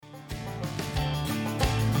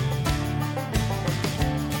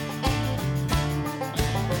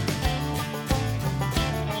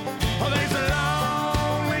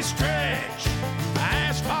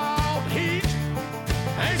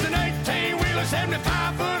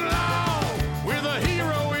75 foot long with a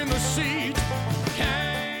hero in the seat.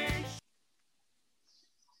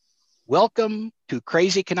 Welcome to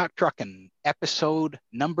Crazy Canuck Truckin', episode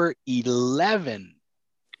number 11,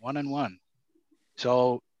 1 and 1.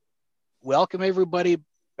 So welcome everybody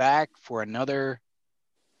back for another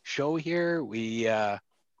show here. We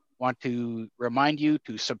want to remind you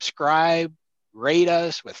to subscribe, rate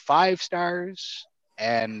us with 5 stars,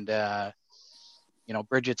 and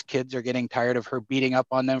Bridget's kids are getting tired of her beating up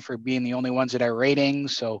on them for being the only ones that are rating.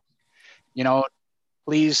 So,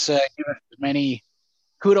 please give us as many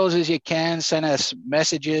kudos as you can. Send us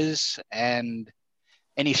messages and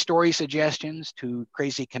any story suggestions to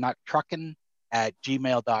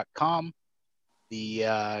crazycanucktruckin@gmail.com.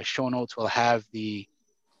 The show notes will have the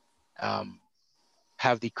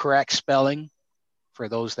correct spelling for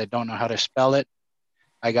those that don't know how to spell it.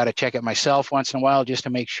 I got to check it myself once in a while just to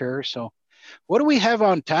make sure. So what do we have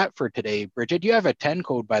on tap for today, Bridget? You have a 10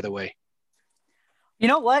 code, by the way. You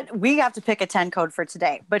know what? We have to pick a 10 code for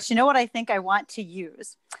today. But you know what I think I want to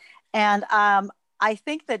use? And I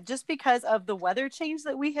think that just because of the weather change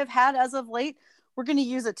that we have had as of late, we're going to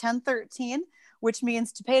use a 1013, which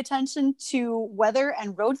means to pay attention to weather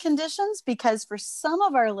and road conditions, because for some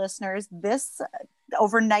of our listeners, this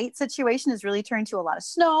overnight situation has really turned to a lot of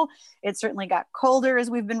snow. It certainly got colder as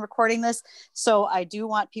we've been recording this. So I do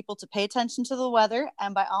want people to pay attention to the weather.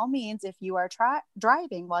 And by all means, if you are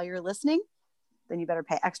driving while you're listening, then you better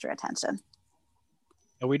pay extra attention.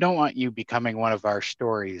 We don't want you becoming one of our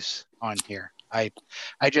stories on here. I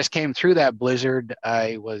just came through that blizzard.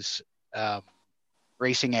 I was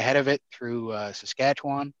racing ahead of it through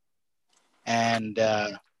Saskatchewan and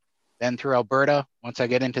then through Alberta. Once I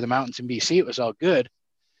get into the mountains in BC, it was all good,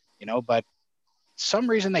 but some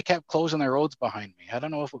reason they kept closing their roads behind me. I don't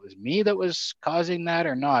know if it was me that was causing that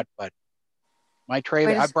or not, but my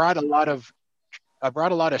trailer, I brought a lot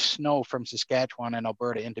of snow from Saskatchewan and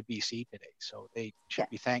Alberta into BC today, so they should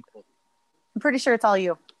be thankful. I'm pretty sure it's all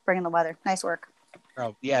you bringing the weather. Nice work.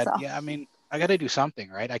 Oh, yeah. I mean, I got to do something,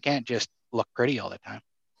 right? I can't just look pretty all the time.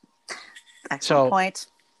 Excellent point.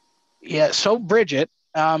 Yeah. So Bridget,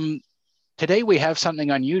 today we have something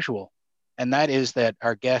unusual, and that is that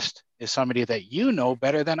our guest is somebody that you know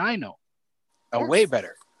better than I know, way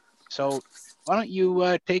better. So why don't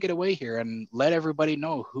you take it away here and let everybody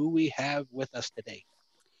know who we have with us today.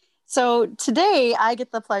 So today I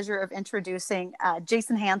get the pleasure of introducing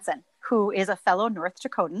Jason Hansen, who is a fellow North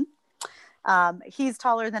Dakotan. He's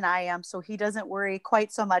taller than I am, so he doesn't worry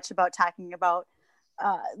quite so much about talking about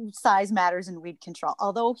size matters in weed control,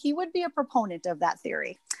 although he would be a proponent of that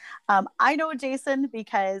theory. I know Jason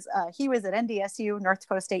because he was at NDSU, North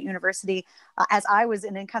Dakota State University, as I was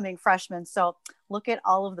an incoming freshman. So look at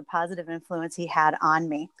all of the positive influence he had on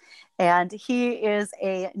me. And he is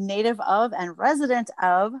a native of and resident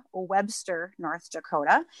of Webster, North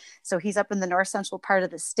Dakota. So he's up in the north central part of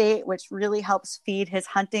the state, which really helps feed his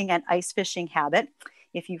hunting and ice fishing habit.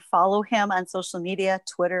 If you follow him on social media,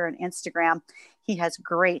 Twitter and Instagram, he has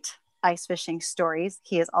great ice fishing stories.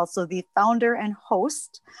 He is also the founder and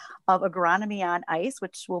host of Agronomy on Ice,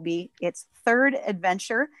 which will be its 3rd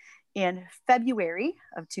adventure in February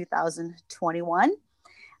of 2021.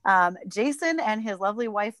 Jason and his lovely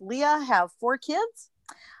wife, Leah, have 4 kids.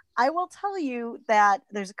 I will tell you that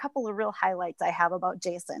there's a couple of real highlights I have about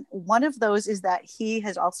Jason. One of those is that he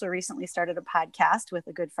has also recently started a podcast with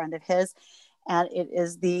a good friend of his, and it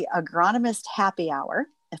is the Agronomist Happy Hour,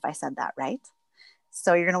 if I said that right.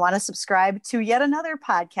 So you're going to want to subscribe to yet another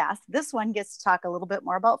podcast. This one gets to talk a little bit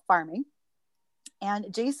more about farming.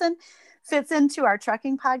 And Jason fits into our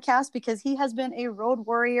trucking podcast because he has been a road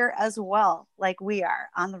warrior as well, like we are,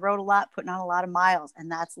 on the road a lot, putting on a lot of miles. And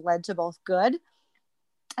that's led to both good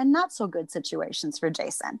and not so good situations for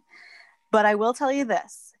Jason. But I will tell you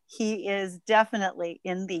this, he is definitely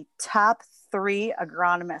in the top 3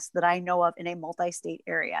 agronomists that I know of in a multi-state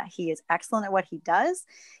area. He is excellent at what he does.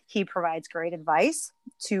 He provides great advice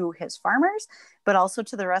to his farmers, but also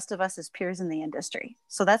to the rest of us as peers in the industry.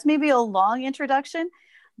 So that's maybe a long introduction,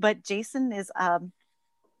 but Jason is,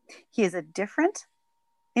 he is a different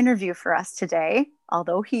interview for us today.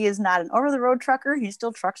 Although he is not an over-the-road trucker, he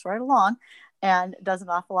still trucks right along and does an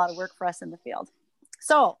awful lot of work for us in the field.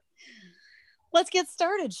 So let's get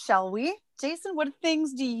started, shall we? Jason, what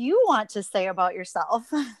things do you want to say about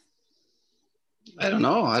yourself? I don't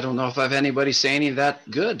know. I don't know if I've anybody say any that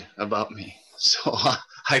good about me. So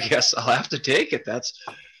I guess I'll have to take it. That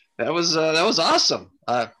was awesome.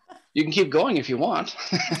 You can keep going if you want.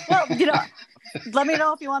 Well, Let me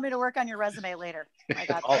know if you want me to work on your resume later. I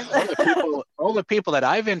got all, this. all the people that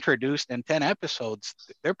I've introduced in 10 episodes,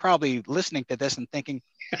 they're probably listening to this and thinking,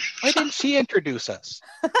 why didn't she introduce us?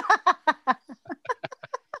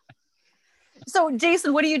 So,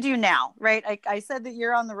 Jason, what do you do now? Right? I said that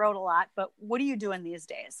you're on the road a lot, but what are you doing these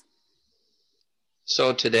days?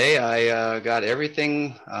 So today I got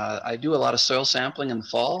everything. I do a lot of soil sampling in the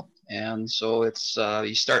fall, and so it's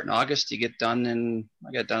you start in August, I got done in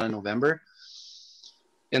November,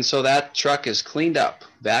 and so that truck is cleaned up,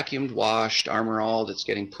 vacuumed, washed, armor all. It's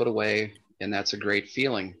getting put away, and that's a great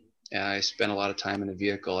feeling. And I spend a lot of time in the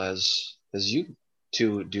vehicle as you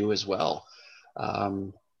two do as well.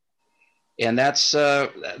 And that's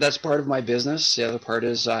part of my business. The other part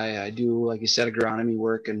is I do, like you said, agronomy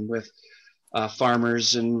work and with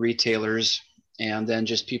farmers and retailers, and then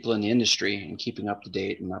just people in the industry and keeping up to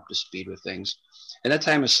date and up to speed with things. And that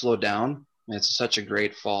time has slowed down. It's such a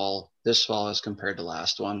great fall this fall as compared to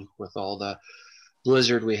last one, with all the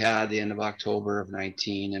blizzard we had the end of October of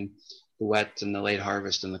 19 and the wet and the late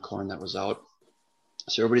harvest and the corn that was out.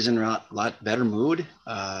 So everybody's in a lot better mood.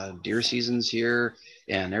 Deer season's here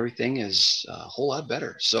and everything is a whole lot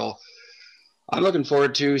better. So I'm looking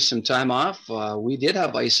forward to some time off. We did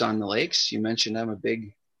have ice on the lakes. You mentioned I'm a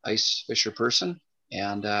big ice fisher person,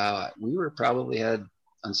 and we were probably had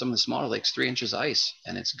on some of the smaller lakes 3 inches ice,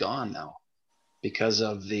 and it's gone now because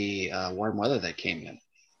of the warm weather that came in.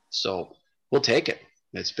 So we'll take it.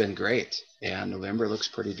 It's been great, and November looks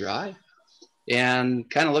pretty dry. And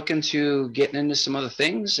kind of looking to getting into some other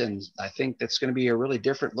things, and I think that's going to be a really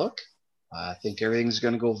different look. I think everything's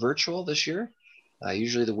going to go virtual this year.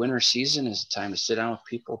 Usually the winter season is the time to sit down with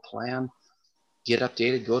people, plan, get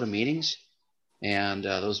updated, go to meetings. And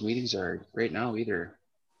those meetings are right now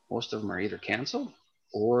most of them are either canceled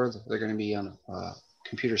or they're going to be on a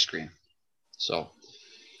computer screen. So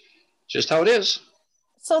just how it is.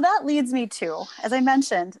 So that leads me to, as I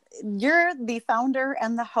mentioned, you're the founder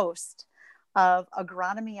and the host of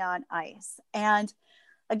Agronomy on Ice. And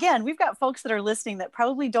again, we've got folks that are listening that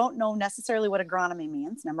probably don't know necessarily what agronomy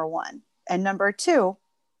means, number one. And number two,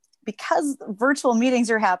 because virtual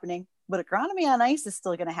meetings are happening, but Agronomy on Ice is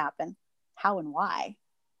still going to happen. How and why?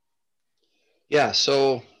 Yeah,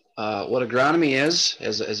 so what agronomy is,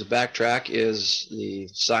 as a backtrack, is the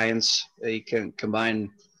science. You can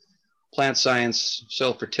combine plant science,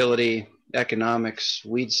 soil fertility, economics,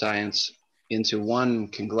 weed science into one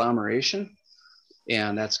conglomeration.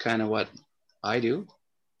 And that's kind of what I do,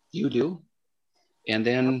 you do. And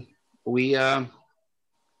then we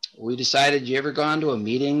decided, you ever gone to a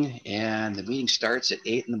meeting and the meeting starts at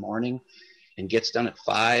 8 in the morning and gets done at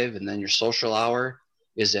 5, and then your social hour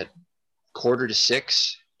is at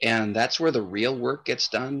 5:45, and that's where the real work gets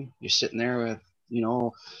done. You're sitting there with,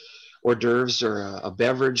 hors d'oeuvres or a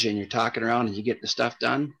beverage, and you're talking around and you get the stuff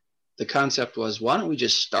done. The concept was, why don't we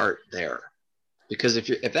just start there? Because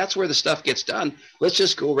if that's where the stuff gets done, let's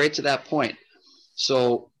just go right to that point.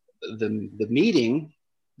 So the meeting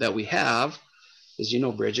that we have, as you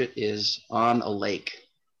know, Bridget, is on a lake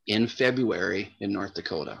in February in North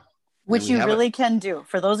Dakota. Which you really can do.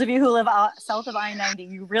 For those of you who live south of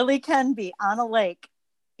I-90, you really can be on a lake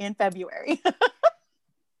in February.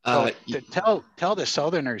 So tell the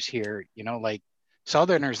Southerners here, like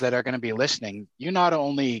Southerners that are going to be listening, you not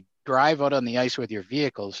only drive out on the ice with your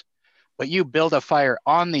vehicles, but you build a fire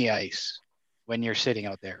on the ice when you're sitting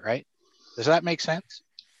out there, right? Does that make sense?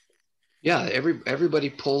 Yeah, everybody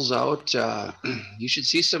pulls out. You should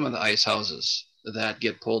see some of the ice houses that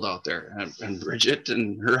get pulled out there, and Bridget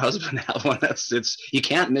and her husband have one. You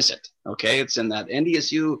can't miss it. Okay, it's in that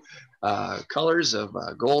NDSU colors of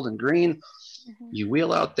gold and green. Mm-hmm. You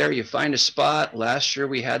wheel out there, you find a spot. Last year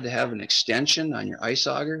we had to have an extension on your ice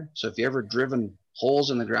auger. So if you ever driven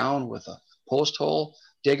holes in the ground with a post hole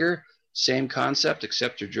digger, same concept,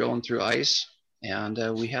 except you're drilling through ice. And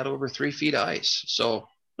we had over 3 feet of ice. So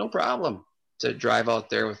no problem to drive out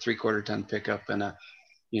there with 3/4 ton pickup and a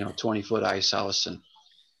 20-foot ice house. And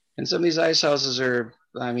some of these ice houses are,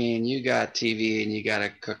 you got TV and you got a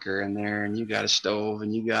cooker in there and you got a stove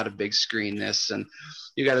and you got a big screen and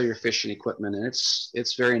you got all your fishing equipment, and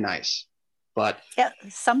it's very nice. But yeah,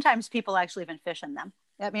 sometimes people actually even fish in them.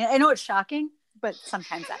 I know it's shocking, but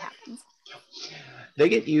sometimes that happens. They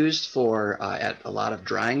get used for at a lot of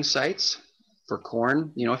drying sites for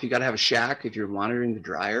corn. If you got to have a shack, if you're monitoring the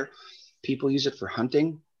dryer, people use it for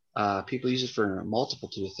hunting. People use it for a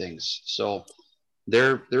multitude of things. So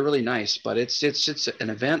they're really nice, but it's an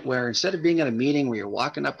event where instead of being at a meeting where you're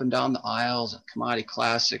walking up and down the aisles at Commodity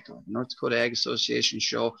Classic or North Dakota Ag Association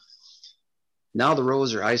show, now the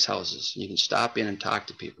rows are ice houses. You can stop in and talk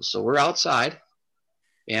to people. So we're outside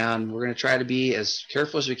And we're going to try to be as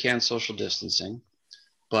careful as we can social distancing.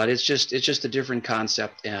 But it's just a different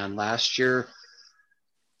concept. And last year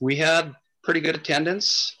we had pretty good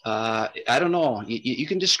attendance. I don't know. You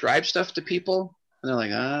can describe stuff to people, and they're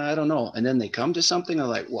like, I don't know. And then they come to something, and they're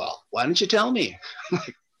like, well, why didn't you tell me? I'm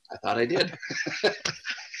like, I thought I did.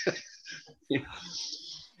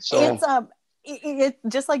 So it's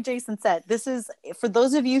just like Jason said, this is for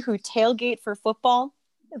those of you who tailgate for football.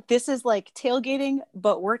 This is like tailgating,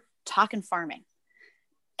 but we're talking farming.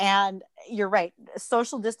 And you're right.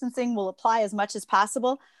 Social distancing will apply as much as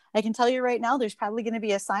possible. I can tell you right now, there's probably going to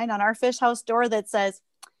be a sign on our fish house door that says,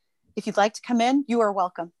 if you'd like to come in, you are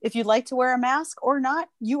welcome. If you'd like to wear a mask or not,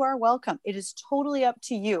 you are welcome. It is totally up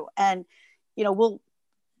to you. And, we'll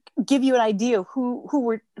give you an idea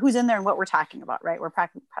who's in there and what we're talking about, right? We're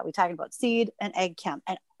probably talking about seed and egg chem,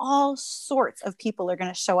 and all sorts of people are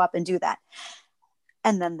going to show up and do that.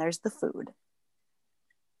 And then there's the food.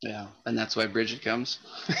 Yeah, and that's why Bridget comes.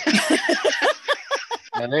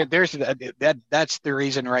 There's that's the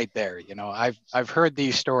reason right there. I've heard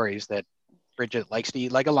these stories that Bridget likes to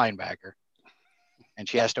eat like a linebacker, and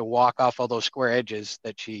she has to walk off all those square edges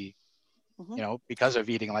that she, because of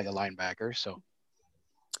eating like a linebacker. So,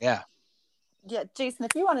 yeah. Yeah, Jason,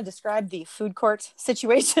 if you want to describe the food court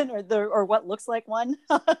situation or what looks like one.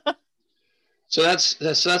 So that's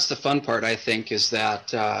the fun part, I think, is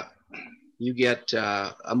that you get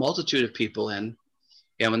a multitude of people in,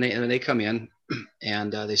 and when they come in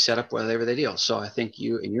and they set up whatever they do. So I think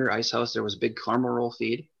in your ice house there was a big caramel roll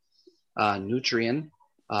feed, Nutrien.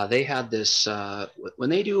 They had this when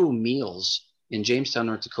they do meals in Jamestown,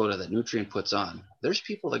 North Dakota, that Nutrien puts on. There's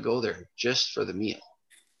people that go there just for the meal.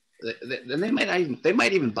 Then they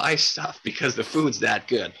might even buy stuff because the food's that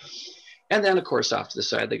good. And then, of course, off to the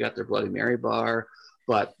side, they got their Bloody Mary bar.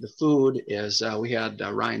 But the food is, we had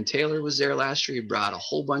Ryan Taylor was there last year. He brought a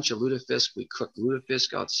whole bunch of lutefisk. We cooked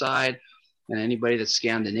lutefisk outside. And anybody that's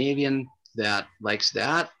Scandinavian that likes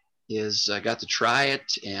that is got to try it.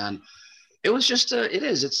 And it was just,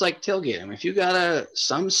 it's like tailgating. If you got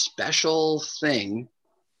some special thing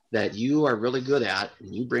that you are really good at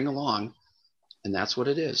and you bring along, and that's what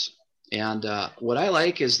it is. And what I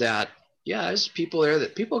like is that, there's people there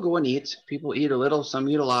that people go and eat. People eat a little, some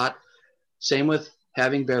eat a lot. Same with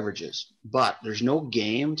having beverages. But there's no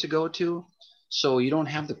game to go to. So you don't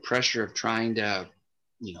have the pressure of trying to,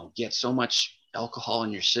 get so much alcohol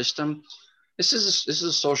in your system. This is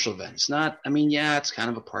a social event. It's not, it's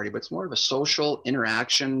kind of a party, but it's more of a social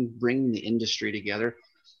interaction, bringing the industry together.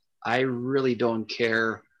 I really don't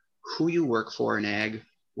care who you work for in ag,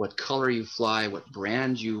 what color you fly, what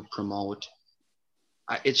brand you promote.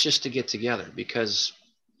 It's just to get together, because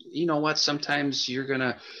you know what? Sometimes you're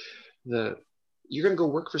gonna go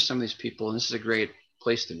work for some of these people, and this is a great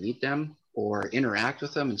place to meet them or interact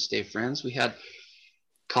with them and stay friends. We had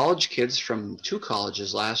college kids from 2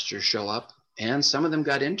 colleges last year show up, and some of them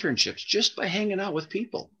got internships just by hanging out with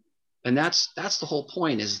people. And that's the whole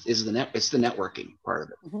point is it's the networking part of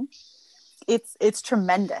it. Mm-hmm. It's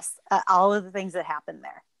tremendous, all of the things that happen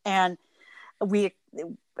there. And we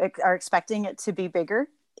are expecting it to be bigger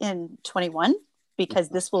in 21, because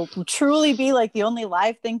this will truly be like the only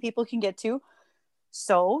live thing people can get to.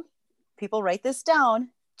 So people write this down.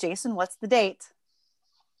 Jason, what's the date?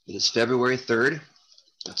 It is February 3rd.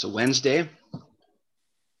 That's a Wednesday,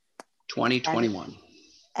 2021.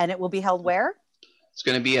 And it will be held where? It's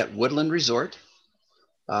going to be at Woodland Resort.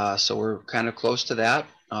 So we're kind of close to that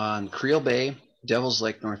on Creel Bay, Devil's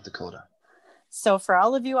Lake, North Dakota. So for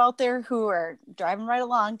all of you out there who are driving right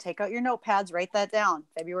along, take out your notepads, write that down.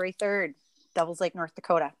 February 3rd, Devil's Lake, North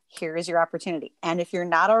Dakota. Here is your opportunity. And if you're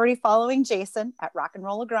not already following Jason at Rock and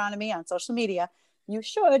Roll Agronomy on social media, you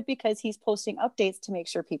should, because he's posting updates to make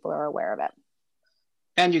sure people are aware of it.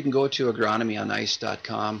 And you can go to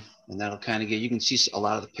agronomyonice.com, and that'll kind of you can see a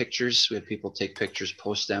lot of the pictures. We have people take pictures,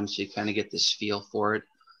 post them, so you kind of get this feel for it.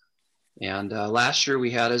 And last year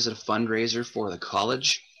we had as a fundraiser for the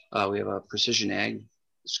college. We have a precision ag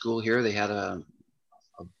school here. They had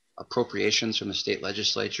appropriations from the state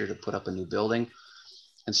legislature to put up a new building.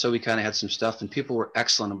 And so we kind of had some stuff, and people were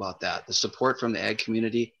excellent about that. The support from the ag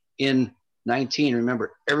community in 19,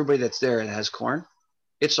 remember, everybody that's there that has corn,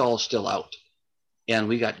 it's all still out. And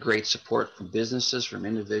we got great support from businesses, from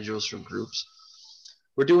individuals, from groups.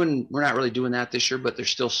 We're not really doing that this year, but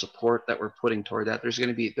there's still support that we're putting toward that. They're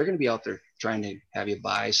going to be out there trying to have you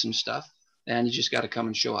buy some stuff, and you just got to come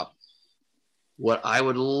and show up. What I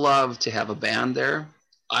would love to have a band there.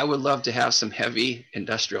 I would love to have some heavy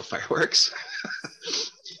industrial fireworks.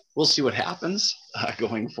 We'll see what happens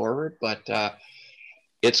going forward, but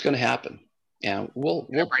it's going to happen. And we'll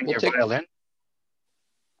take violin.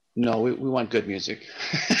 No, we want good music.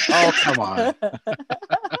 Oh, come on.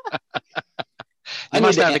 I You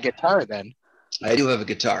must need to- have a guitar then. I do have a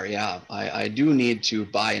guitar. Yeah, I do need to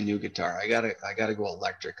buy a new guitar. I gotta go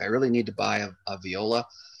electric. I really need to buy a viola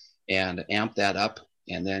and amp that up,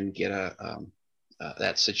 and then get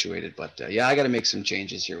that situated. But yeah, I got to make some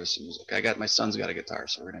changes here with some music. My son's got a guitar,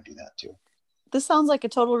 so we're gonna do that too. This sounds like a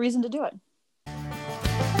total reason to do it.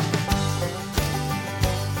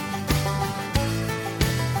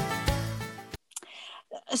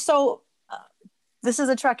 So this is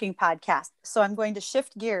a trucking podcast, so I'm going to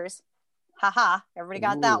shift gears. Haha, everybody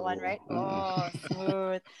got that one, right? Oh,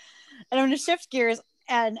 smooth. And I'm going to shift gears.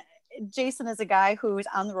 And Jason is a guy who's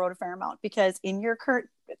on the road a fair amount, because in your current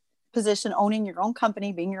position, owning your own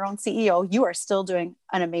company, being your own CEO, you are still doing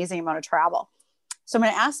an amazing amount of travel. So I'm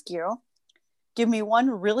going to ask you, give me one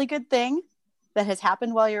really good thing that has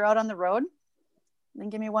happened while you're out on the road, then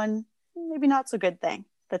give me one maybe not so good thing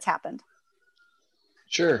that's happened.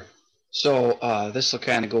 Sure. So this will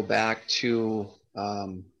kind of go back to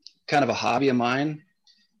kind of a hobby of mine.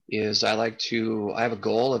 Is I have a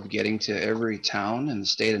goal of getting to every town in the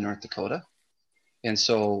state of North Dakota. And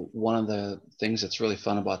so one of the things that's really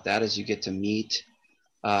fun about that is you get to meet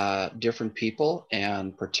different people,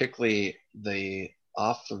 and particularly the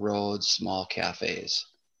off the road small cafes.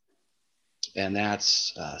 And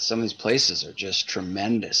that's some of these places are just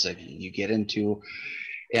tremendous. Like, you get into,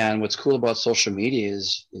 and what's cool about social media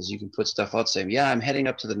is you can put stuff out saying, yeah, I'm heading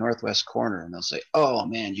up to the northwest corner, and they'll say, oh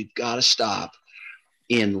man, you've got to stop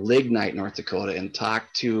in Lignite, North Dakota, and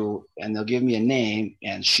talk to, and they'll give me a name,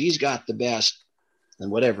 and she's got the best,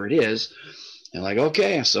 and whatever it is. And like,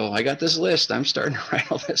 okay, so I got this list. I'm starting to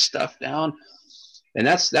write all this stuff down, and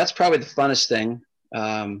that's probably the funnest thing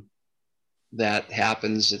that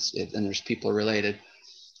happens. And there's people related.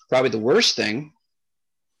 Probably the worst thing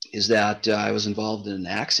is that I was involved in an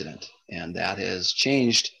accident, and that has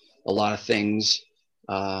changed a lot of things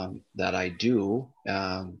that I do.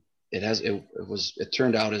 It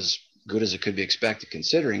turned out as good as it could be expected,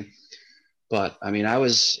 considering. But I mean, I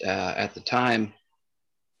was at the time,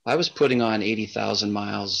 I was putting on 80,000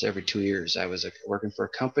 miles every 2 years. I was working for a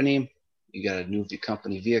company. You got a new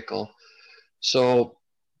company vehicle. So,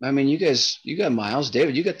 I mean, you got miles.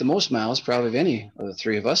 David, you got the most miles probably of any of the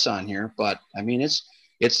three of us on here. But I mean,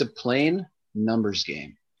 it's a plain numbers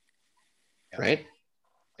game, right?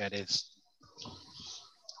 That is.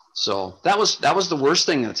 So that was the worst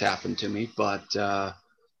thing that's happened to me, but I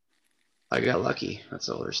got lucky. That's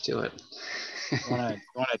all there is to it. You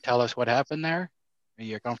want to tell us what happened there? Are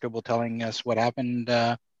you comfortable telling us what happened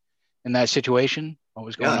in that situation? What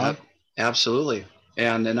was going on? Absolutely.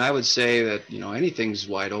 And I would say that, anything's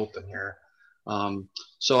wide open here.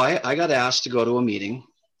 So I got asked to go to a meeting,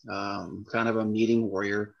 kind of a meeting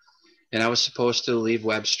warrior, and I was supposed to leave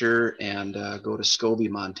Webster and go to Scobie,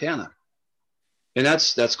 Montana. And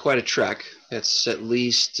that's quite a trek. It's at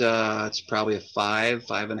least, it's probably a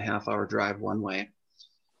 5.5 hour drive one way.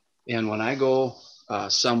 And when I go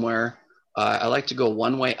somewhere, I like to go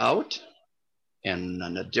one way out and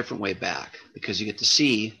a different way back, because you get to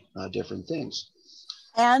see different things.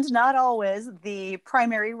 And not always the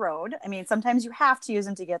primary road. I mean, sometimes you have to use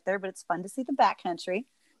them to get there, but it's fun to see the backcountry.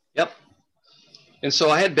 Yep. And so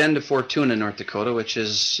I had been to Fortuna, North Dakota, which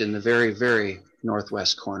is in the very, very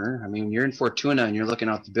northwest corner. I mean, you're in Fortuna and you're looking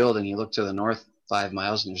out the building, you look to the north 5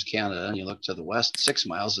 miles and there's Canada, and you look to the west 6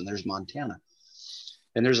 miles and there's Montana.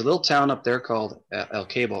 And there's a little town up there called El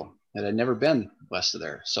Cabo that I'd never been west of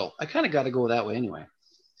there. So I kind of got to go that way anyway.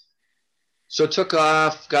 So took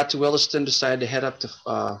off, got to Williston, decided to head up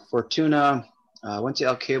to Fortuna, went to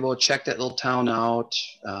El Cabo, checked that little town out,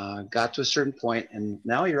 got to a certain point, and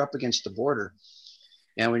now you're up against the border.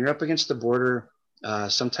 And when you're up against the border,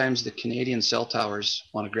 sometimes the Canadian cell towers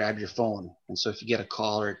want to grab your phone. And so if you get a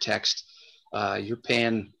call or a text, you're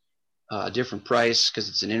paying a different price because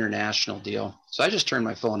it's an international deal. So I just turned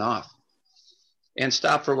my phone off and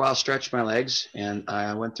stopped for a while, stretched my legs, and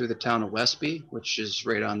I went through the town of Westby, which is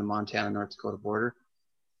right on the Montana-North Dakota border.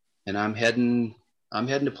 And I'm heading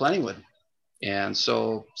to Plentywood. And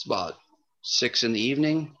so it's about 6 in the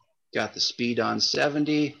evening, got the speed on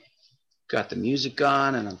 70, got the music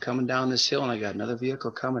on, and I'm coming down this hill, and I got another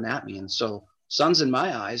vehicle coming at me. And so sun's in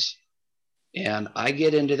my eyes, and I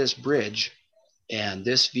get into this bridge, and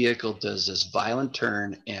this vehicle does this violent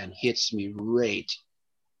turn and hits me right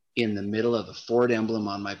in the middle of the Ford emblem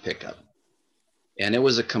on my pickup. And it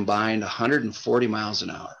was a combined 140 miles an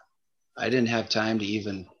hour. I didn't have time to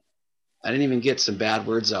I didn't even get some bad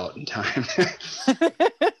words out in time.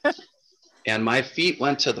 And my feet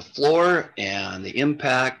went to the floor, and the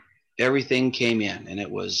impact, everything came in, and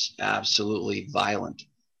it was absolutely violent.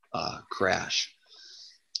 crash.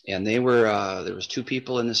 And they were, there was two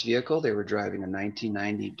people in this vehicle. They were driving a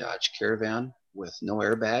 1990 Dodge Caravan with no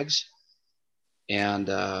airbags. And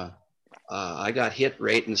I got hit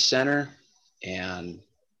right in the center, and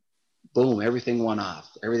boom, everything went off.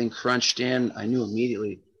 Everything crunched in. I knew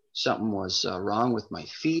immediately something was wrong with my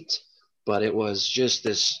feet, but it was just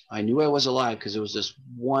this, I knew I was alive because it was this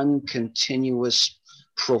one continuous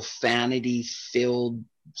profanity-filled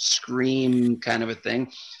scream kind of a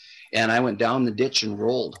thing. And I went down the ditch and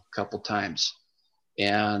rolled a couple times.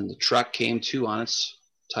 And the truck came to on its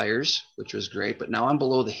tires, which was great. But now I'm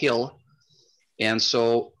below the hill. And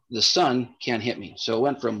so the sun can't hit me. So it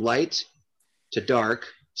went from light to dark,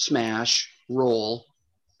 smash, roll.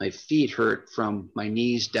 My feet hurt from my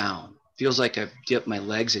knees down. Feels like I've dipped my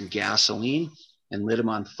legs in gasoline and lit them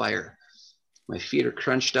on fire. My feet are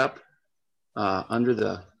crunched up under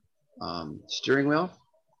the steering wheel.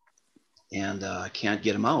 And I can't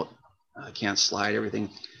get them out. I can't slide everything.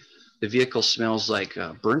 The vehicle smells like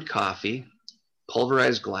burnt coffee,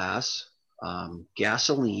 pulverized glass,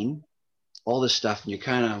 gasoline, all this stuff. And you're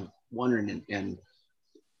kind of wondering, and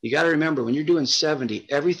you got to remember, when you're doing 70,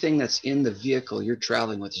 everything that's in the vehicle you're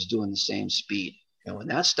traveling with is doing the same speed. And when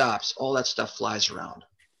that stops, all that stuff flies around.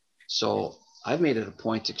 So I've made it a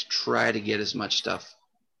point to try to get as much stuff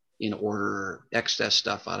in order, excess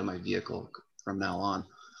stuff out of my vehicle from now on.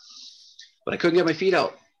 But I couldn't get my feet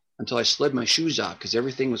out until I slid my shoes off because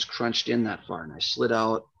everything was crunched in that far. And I slid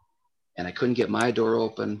out, and I couldn't get my door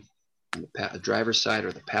open on the driver's side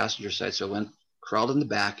or the passenger side. So I crawled in the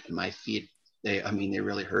back, and my feet, they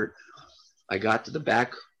really hurt. I got to the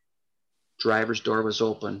back, driver's door was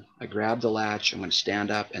open. I grabbed the latch. I'm going to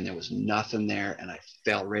stand up, and there was nothing there. And I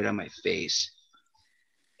fell right on my face.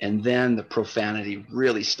 And then the profanity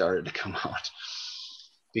really started to come out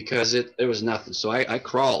because there was nothing. So I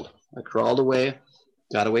crawled away,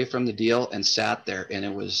 got away from the deal, and sat there, and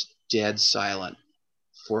it was dead silent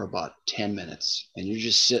for about 10 minutes. And you're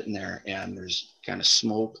just sitting there, and there's kind of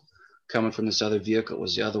smoke coming from this other vehicle. It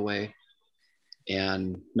was the other way,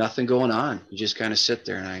 and nothing going on. You just kind of sit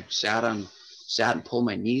there, and I sat and pulled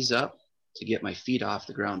my knees up to get my feet off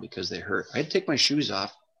the ground because they hurt. I had to take my shoes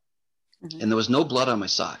off, and there was no blood on my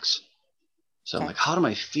socks. So I'm like, how do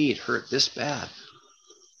my feet hurt this bad?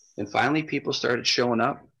 And finally, people started showing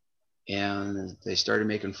up. And they started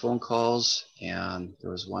making phone calls, and there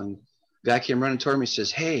was one guy came running toward me. He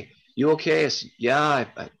says, "Hey, you okay?" I said, "Yeah,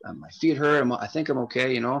 my feet hurt. I think I'm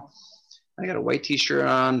okay, you know." I got a white t-shirt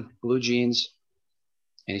on, blue jeans.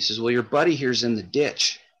 And he says, "Well, your buddy here's in the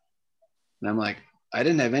ditch." And I'm like, I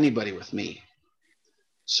didn't have anybody with me.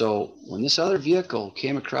 So when this other vehicle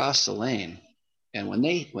came across the lane, and when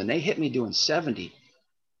they hit me doing 70,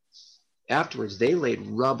 afterwards they laid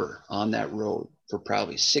rubber on that road for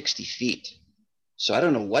probably 60 feet. So I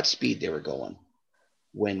don't know what speed they were going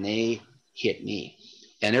when they hit me,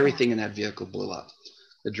 and everything in that vehicle blew up.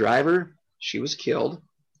 The driver, she was killed.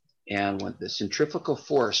 And when the centrifugal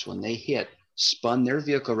force, when they hit, spun their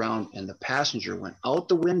vehicle around, and the passenger went out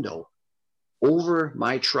the window over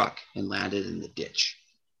my truck and landed in the ditch.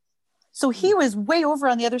 So he was way over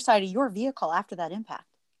on the other side of your vehicle after that impact.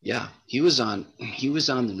 Yeah, he was on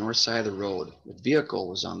the north side of the road. The vehicle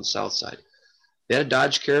was on the south side. They had a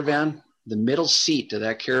Dodge Caravan. The middle seat to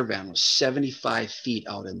that Caravan was 75 feet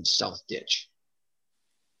out in the south ditch.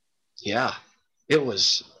 Yeah, it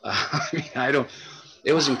was,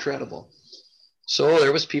 it was incredible. So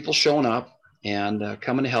there was people showing up and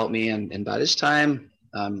coming to help me. And by this time,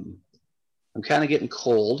 I'm kind of getting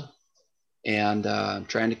cold and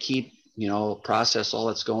trying to keep, process all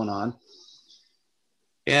that's going on.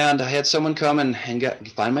 And I had someone come and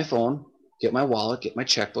find my phone, get my wallet, get my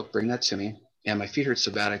checkbook, bring that to me. And my feet hurt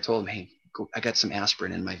so bad, I told them, "Hey, I got some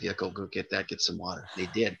aspirin in my vehicle. Go get that, get some water." They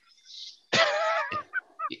did.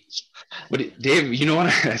 But Dave, you know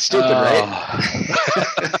what? That's stupid, right?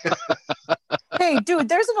 Hey, dude,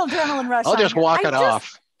 there's an adrenaline rush. I'll just walk it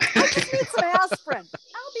off. I just need some aspirin.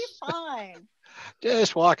 I'll be fine.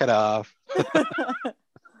 Just walk it off.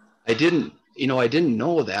 I didn't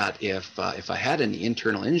know that if I had any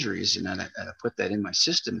internal injuries and I put that in my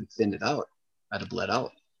system and thinned it out, I'd have bled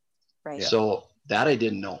out. Right. So that I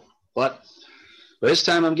didn't know. But by this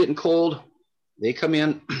time I'm getting cold. They come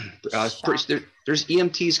in. There's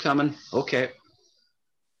EMTs coming. Okay.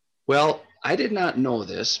 Well, I did not know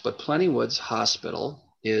this, but Plenty-Woods Hospital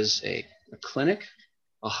is a clinic,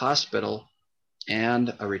 a hospital, and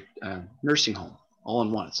a nursing home all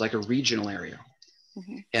in one. It's like a regional area.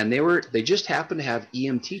 Mm-hmm. And they just happened to have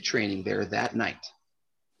EMT training there that night.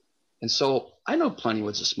 And so I know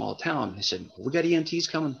Plenty-Woods is a small town. They said, "We got EMTs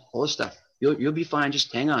coming, all this stuff. You'll be fine.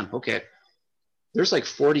 Just hang on." Okay. there's like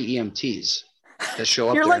 40 EMTs that show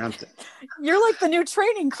up You're there. like, you're like the new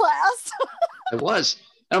training class. I was.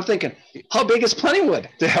 And I'm thinking, how big is Plentywood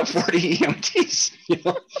to have 40 EMTs? You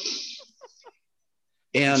know?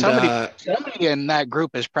 And somebody in that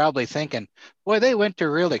group is probably thinking, boy, they went to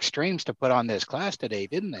real extremes to put on this class today,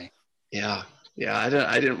 didn't they? yeah.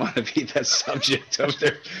 I didn't want to be that subject of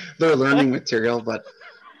their learning material, but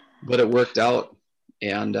it worked out.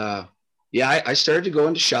 And I started to go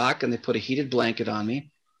into shock, and they put a heated blanket on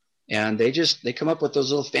me, and they come up with those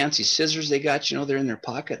little fancy scissors they got, they're in their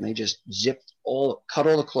pocket, and they just cut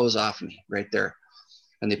all the clothes off of me right there.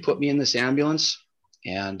 And they put me in this ambulance,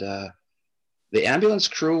 and the ambulance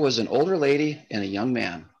crew was an older lady and a young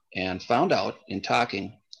man, and found out in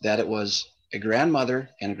talking that it was a grandmother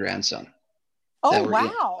and a grandson. Oh,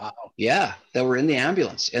 wow. That were in the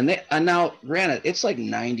ambulance. And now, granted, it's like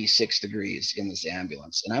 96 degrees in this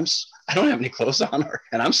ambulance, and I don't have any clothes on,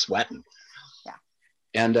 and I'm sweating. Yeah.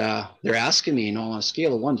 And they're asking me, on a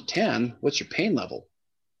scale of 1 to 10, what's your pain level?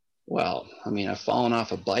 Well, I mean, I've fallen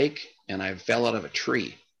off a bike and I fell out of a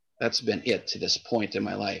tree. That's been it to this point in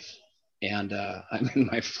my life. And I'm in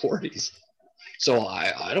my 40s. So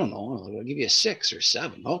I don't know. I'll give you a 6 or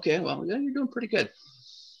 7. Okay, well, yeah, you're doing pretty good.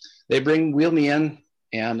 They wheel me in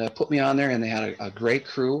and put me on there, and they had a great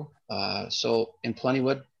crew. So in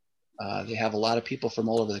Plentywood, they have a lot of people from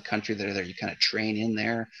all over the country that are there. You kind of train in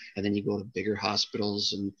there, and then you go to bigger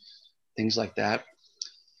hospitals and things like that.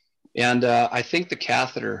 And I think the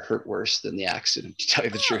catheter hurt worse than the accident, to tell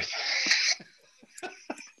you the truth.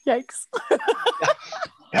 Yikes.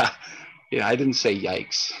 Yeah, I didn't say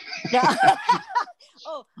yikes. Yeah.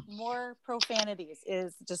 Oh, more profanities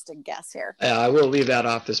is just a guess here. Yeah, I will leave that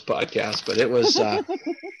off this podcast, but it was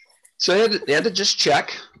so they had to just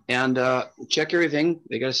check check everything.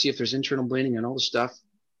 They got to see if there's internal bleeding and all the stuff.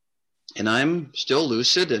 And I'm still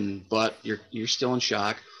lucid, but you're still in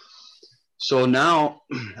shock. So now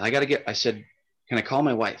I said, can I call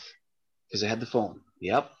my wife? Because I had the phone.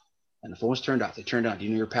 Yep. And the phone was turned off. They turned on. Do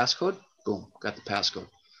you know your passcode? Boom, got the passcode.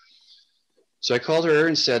 So I called her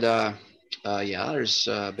and said, there's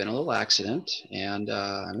been a little accident, and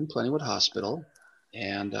I'm in Plentywood Hospital,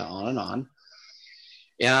 and on and on.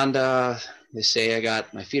 And they say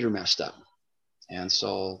my feet are messed up. And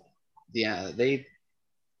so, yeah, it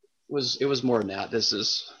was more than that. This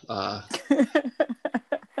is,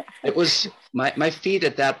 it was my feet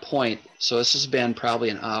at that point. So this has been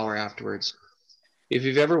probably an hour afterwards. If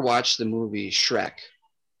you've ever watched the movie Shrek,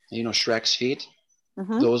 Shrek's feet,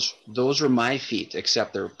 Mm-hmm. those were my feet,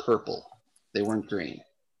 except they're purple. They weren't green.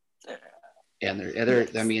 And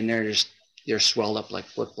they're swelled up like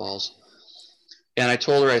footballs. And I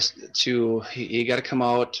told her, you got to come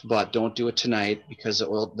out, but don't do it tonight, because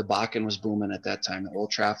the Bakken was booming at that time. The oil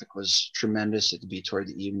traffic was tremendous. It'd be toward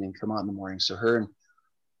the evening, come out in the morning. So her and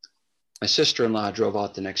my sister-in-law drove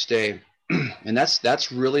out the next day. And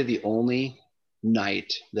that's really the only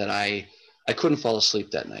night that I couldn't fall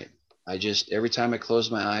asleep that night. Every time I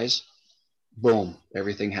closed my eyes, boom,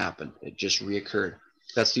 everything happened. It just reoccurred.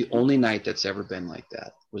 That's the only night that's ever been like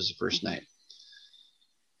that, was the first night.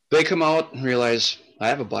 They come out and realize I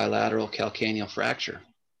have a bilateral calcaneal fracture.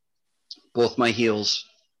 Both my heels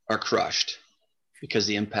are crushed because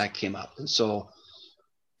the impact came up. And so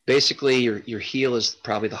basically your heel is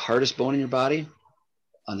probably the hardest bone in your body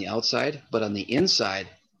on the outside, but on the inside,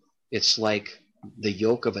 it's like the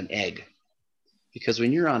yolk of an egg. Because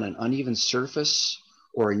when you're on an uneven surface,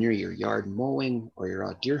 or near your yard mowing, or you're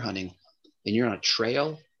out deer hunting, and you're on a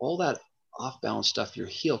trail, all that off-balance stuff, your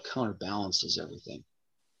heel counterbalances everything.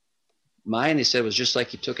 Mine, they said, was just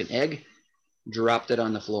like you took an egg, dropped it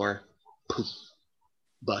on the floor, poof,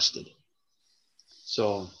 busted.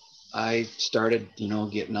 So I started,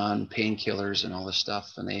 getting on painkillers and all this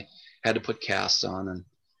stuff, and they had to put casts on.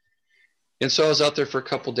 And so I was out there for a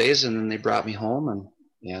couple of days, and then they brought me home,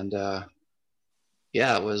 and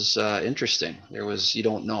yeah, it was interesting. You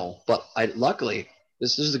don't know, but luckily,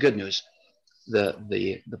 this is the good news.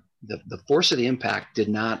 The force of the impact did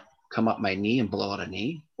not come up my knee and blow out a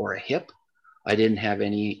knee or a hip. I didn't have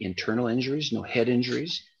any internal injuries, no head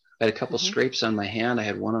injuries. I had a couple scrapes on my hand. I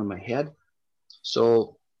had one on my head.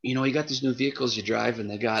 So, you got these new vehicles you drive, and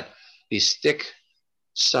they got these thick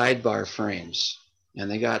sidebar frames, and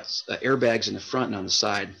they got airbags in the front and on the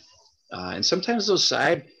side. And sometimes those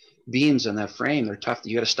side beams on that frame, they're tough.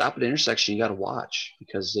 You got to stop at an intersection. You got to watch,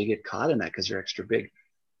 because they get caught in that because they're extra big.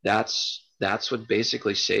 That's what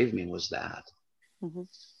basically saved me, was that. Mm-hmm.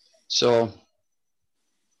 So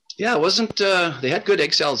yeah, it wasn't, they had good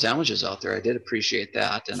egg salad sandwiches out there. I did appreciate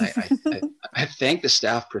that. And I thank the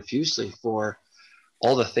staff profusely for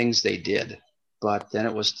all the things they did. but then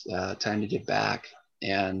it was time to get back,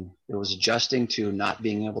 and it was adjusting to not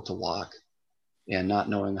being able to walk and not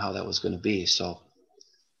knowing how that was going to be. So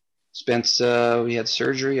we had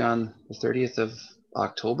surgery on the 30th of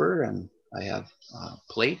October, and I have a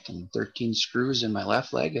plate and 13 screws in my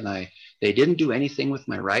left leg, and they didn't do anything with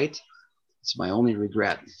my right. It's my only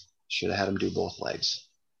regret. Should have had them do both legs.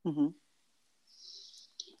 Mm-hmm.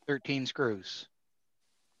 13 screws.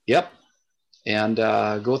 Yep. And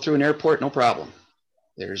go through an airport, no problem.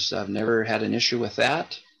 I've never had an issue with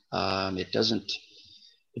that. It doesn't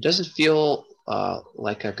feel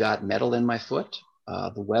like I've got metal in my foot.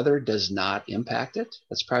 The weather does not impact it.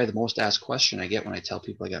 That's probably the most asked question I get when I tell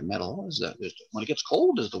people I got metal. When it gets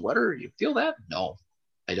cold, does the weather, you feel that? No,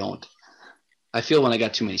 I don't. I feel when I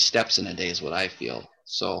got too many steps in a day is what I feel.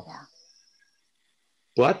 So, yeah.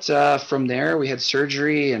 But from there we had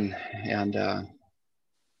surgery, and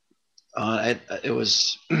it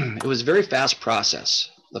was a very fast process.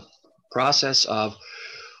 The process of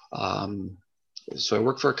so I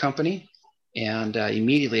worked for a company, and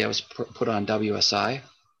immediately I was put on WSI,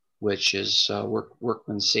 which is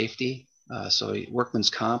workman's safety. So workman's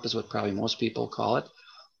comp is what probably most people call it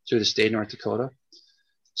through the state of North Dakota.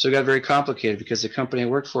 So it got very complicated because the company I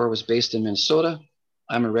worked for was based in Minnesota.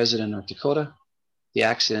 I'm a resident of North Dakota. The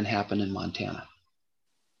accident happened in Montana.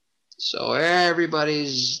 So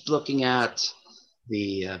everybody's looking at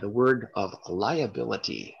the word of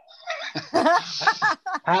liability.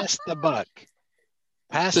 Pass the buck.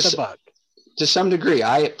 Pass the buck. To some degree.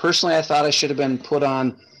 I thought I should have been put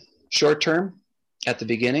on short term at the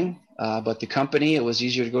beginning, but the company, it was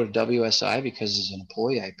easier to go to WSI because as an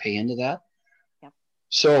employee, I pay into that. Yep.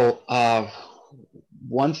 So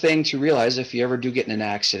one thing to realize if you ever do get in an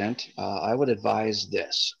accident, I would advise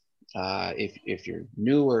this. If you're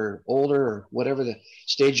new or older or whatever the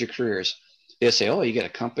stage of your career is, they say, oh, you get a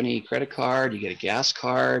company credit card, you get a gas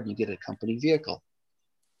card, you get a company vehicle.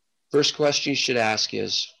 First question you should ask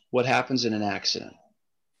is, what happens in an accident?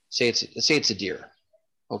 Say it's a deer,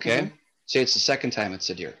 okay? Mm-hmm. Say it's the second time it's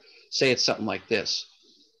a deer. Say it's something like this.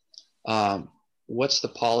 What's the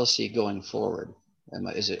policy going forward?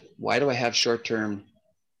 Why do I have short-term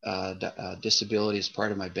disability as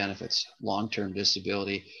part of my benefits, long-term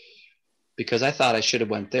disability? Because I thought I should have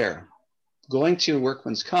went there. Going to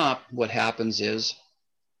workman's comp, what happens is,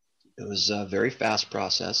 it was a very fast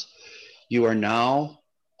process. You are now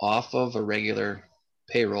off of a regular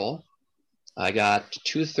payroll. I got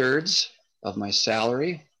 2/3 of my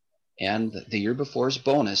salary and the year before's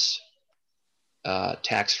bonus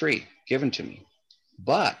tax-free given to me.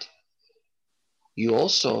 But you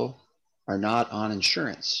also are not on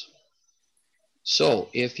insurance. So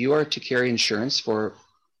if you are to carry insurance for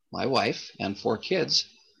my wife and 4 kids,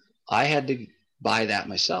 I had to buy that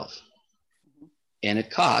myself. And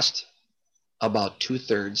it cost about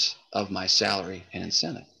 2/3 of my salary and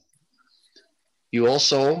incentive. You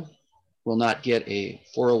also will not get a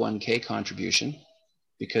 401k contribution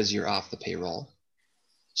because you're off the payroll.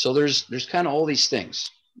 So there's kind of all these things.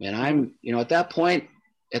 And I'm, at that point,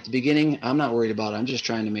 at the beginning, I'm not worried about it. I'm just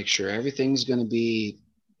trying to make sure everything's going to be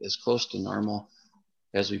as close to normal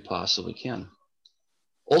as we possibly can.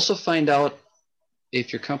 Also find out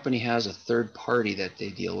if your company has a third party that they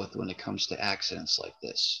deal with when it comes to accidents like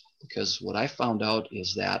this. Because what I found out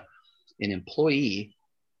is that an employee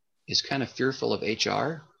is kind of fearful of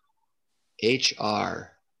HR.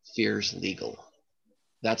 HR fears legal.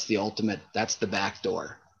 That's the ultimate, that's the back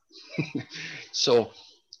door. So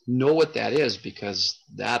know what that is, because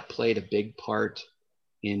that played a big part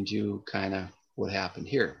into kind of what happened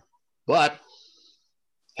here. But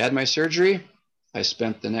had my surgery, I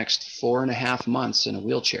spent the next 4.5 months in a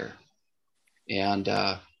wheelchair. And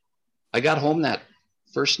I got home that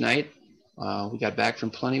first night. We got back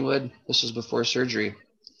from Plentywood. This was before surgery.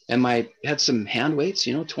 And I had some hand weights,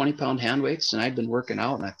 20-pound hand weights. And I'd been working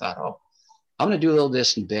out, and I thought, I'm going to do a little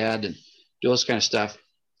this in bed and do this kind of stuff.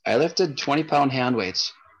 I lifted 20-pound hand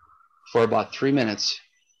weights for about 3 minutes,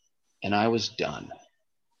 and I was done.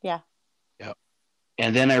 Yeah. Yep.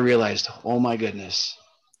 And then I realized, oh my goodness,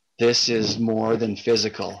 this is more than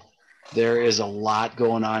physical. There is a lot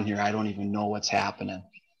going on here. I don't even know what's happening.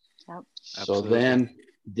 Yep. So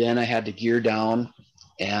then I had to gear down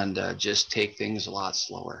and just take things a lot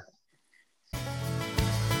slower.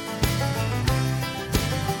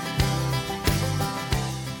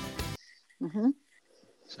 Mm-hmm.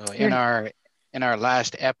 So in our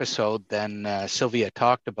last episode, then Sylvia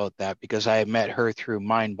talked about that, because I met her through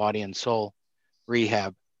Mind, Body, and Soul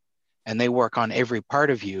Rehab, and they work on every part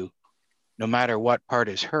of you, no matter what part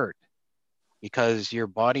is hurt, because your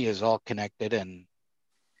body is all connected. And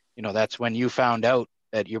that's when you found out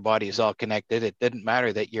that your body is all connected. It didn't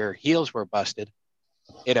matter that your heels were busted.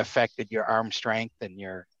 It affected your arm strength and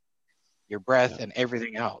your breath and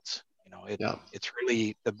everything else. You know, it's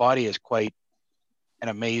really, the body is quite an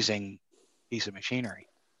amazing piece of machinery.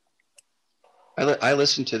 I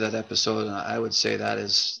listened to that episode, and I would say that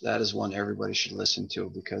is one everybody should listen to,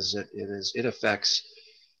 because it affects,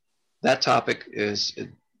 that topic is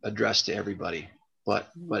addressed to everybody, but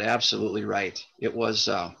absolutely right. It was,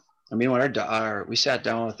 I mean, when we sat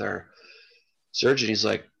down with our surgeon, he's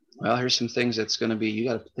like, well, here's some things that's going to be, you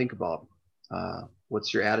got to think about.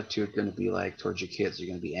 What's your attitude going to be like towards your kids? You're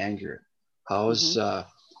going to be angry. How's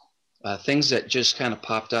things that just kind of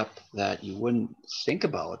popped up that you wouldn't think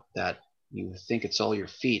about, that you think it's all your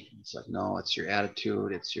feet. It's like, no, it's your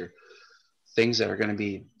attitude. It's your things that are going to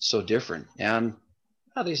be so different. And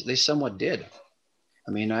they somewhat did.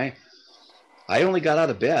 I mean, I only got out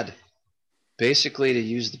of bed basically to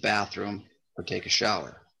use the bathroom or take a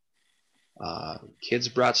shower. Kids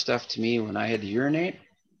brought stuff to me when I had to urinate.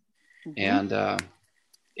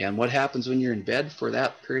 And what happens when you're in bed for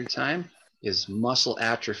that period of time is muscle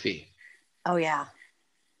atrophy. Oh yeah.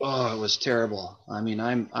 Oh, it was terrible. I mean,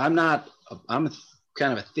 I'm kind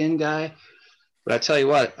of a thin guy, but I tell you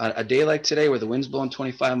what, a day like today where the wind's blowing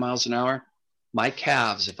 25 miles an hour, my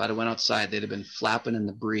calves, if I'd have went outside, they'd have been flapping in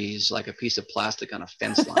the breeze like a piece of plastic on a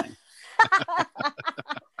fence line.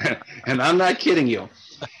 And I'm not kidding you.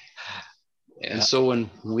 And so when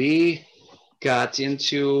we got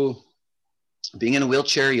into being in a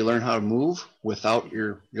wheelchair, you learn how to move without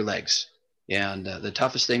your legs. And the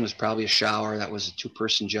toughest thing was probably a shower. That was a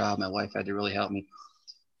 2-person job. My wife had to really help me.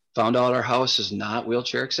 Found out our house is not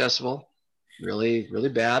wheelchair accessible. Really, really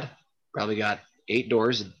bad. Probably got 8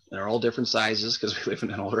 doors. They're all different sizes because we live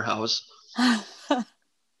in an older house.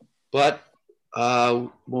 But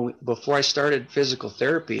before I started physical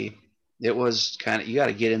therapy, it was kind of, you got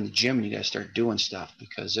to get in the gym and you got to start doing stuff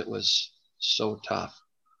because it was so tough.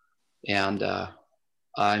 And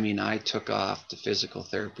I mean, I took off to physical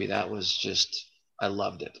therapy. That was just, I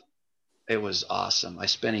loved it. It was awesome. I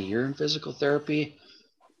spent a year in physical therapy,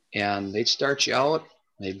 and they'd start you out,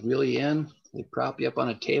 they'd wheel you in, they'd prop you up on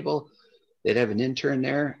a table, they'd have an intern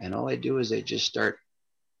there, and all they'd do is they'd just start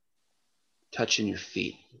touching your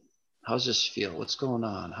feet. How's this feel? What's going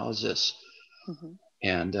on? How's this?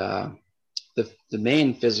 And the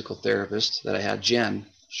main physical therapist that I had, Jen,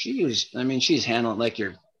 she's handling like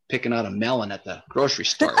you're picking out a melon at the grocery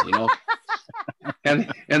store, you know. and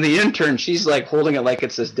the intern, she's like holding it like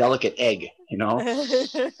it's this delicate egg, you know.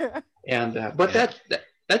 And but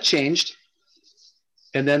that changed,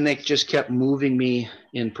 and then they just kept moving me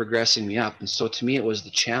and progressing me up. And so to me, it was the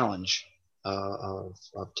challenge of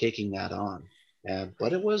taking that on.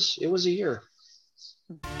 But it was a year.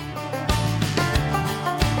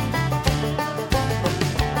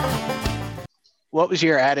 What was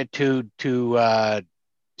your attitude to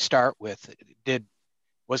start with?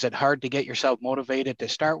 Was it hard to get yourself motivated to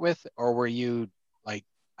start with, or were you like,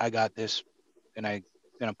 I got this and I'm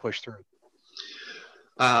gonna push through?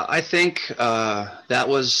 I think that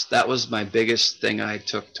was my biggest thing I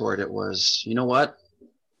took toward it was, you know what?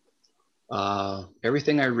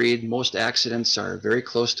 Everything I read, most accidents are very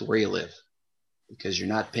close to where you live because you're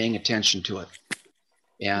not paying attention to it.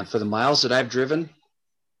 And for the miles that I've driven,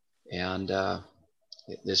 and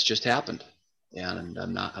this just happened, and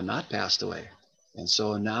I'm not passed away. And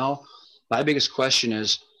so now my biggest question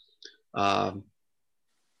is,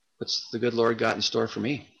 what's the good Lord got in store for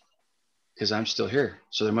me? Because I'm still here.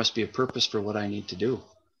 So there must be a purpose for what I need to do.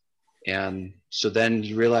 And so then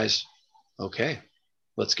you realize, okay,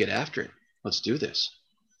 let's get after it. Let's do this.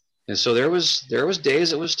 And so there was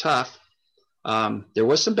days it was tough. There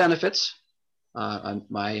was some benefits.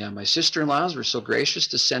 My sister-in-laws were so gracious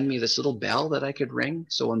to send me this little bell that I could ring.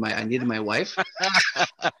 So when I needed my wife.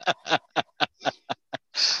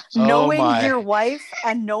 Knowing your wife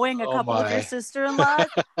and knowing a couple of your sister-in-laws.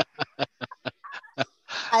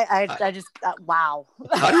 I just, wow.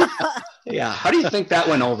 How do you think that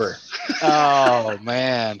went over? Oh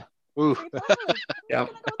man. Ooh. Yeah.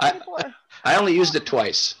 I only used it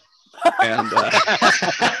twice. And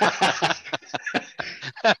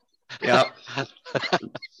yeah.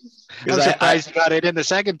 I'm surprised you got it in the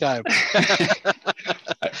second time.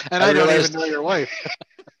 And I don't even know your wife.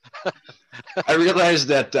 I realized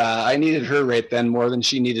that I needed her right then more than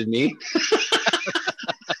she needed me.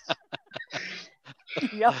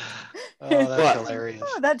 Yep. Oh, that's hilarious.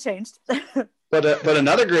 Oh, that changed. But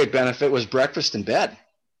another great benefit was breakfast in bed.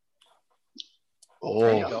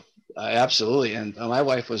 Oh, absolutely. And my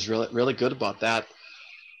wife was really good about that.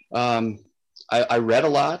 I read a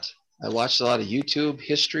lot. I watched a lot of YouTube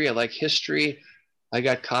history. I like history. I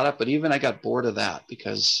got caught up, but even I got bored of that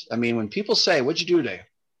because, I mean, when people say, what'd you do today?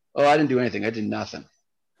 Oh, I didn't do anything. I did nothing.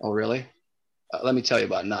 Oh, really? Let me tell you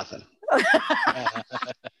about nothing.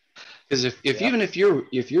 Because even if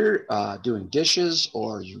you're doing dishes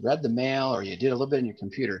or you read the mail or you did a little bit in your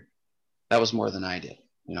computer, that was more than I did,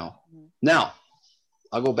 you know. Mhm. Now,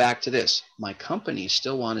 I'll go back to this. My company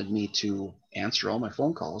still wanted me to answer all my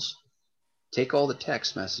phone calls, take all the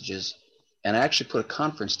text messages, and I actually put a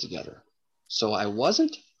conference together. So I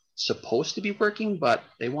wasn't supposed to be working, but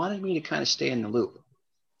they wanted me to kind of stay in the loop.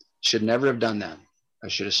 Should never have done that. I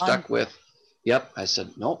should have stuck with, yep. I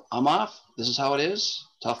said, nope, I'm off. This is how it is.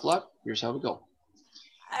 Tough luck. Here's how we go.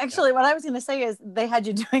 Actually, what I was going to say is they had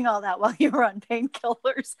you doing all that while you were on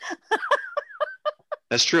painkillers.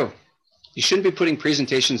 That's true. You shouldn't be putting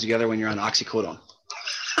presentations together when you're on oxycodone.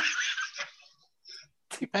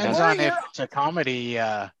 Depends on if it's a comedy,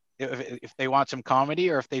 if they want some comedy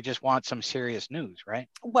or if they just want some serious news, right?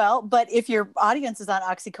 Well, but if your audience is on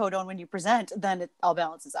oxycodone when you present, then it all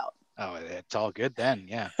balances out. Oh, it's all good then,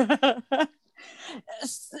 yeah.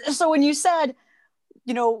 So when you said,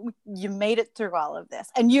 you know, you made it through all of this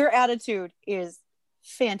and your attitude is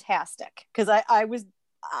fantastic, because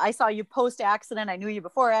I saw you post accident. I knew you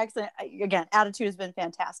before accident. Again, attitude has been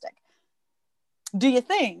fantastic. Do you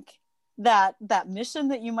think that mission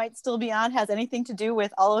that you might still be on has anything to do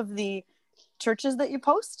with all of the churches that you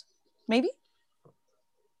post? Maybe?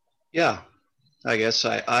 Yeah, I guess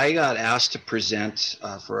I got asked to present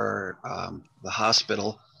for the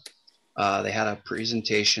hospital. They had a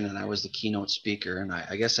presentation and I was the keynote speaker, and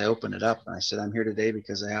I guess I opened it up and I said, I'm here today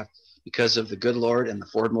because of the good Lord and the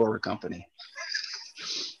Ford Motor Company.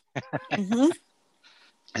 Mm-hmm.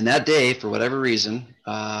 And that day, for whatever reason,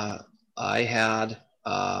 I had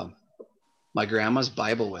my grandma's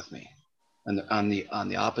Bible with me, and on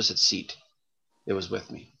the opposite seat, it was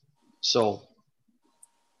with me. So,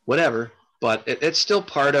 whatever. But it's still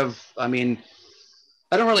part of. I mean,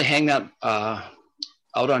 I don't really hang that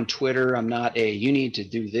out on Twitter. I'm not you need to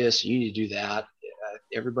do this, you need to do that.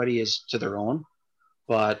 Everybody is to their own.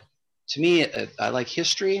 But to me, I like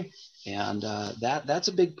history, and that's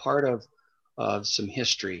a big part of some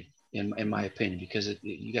history, in my opinion, because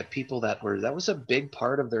you got people that was a big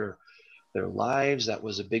part of their lives. That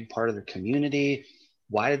was a big part of their community.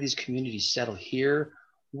 Why did these communities settle here?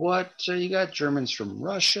 You got Germans from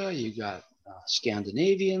Russia, you got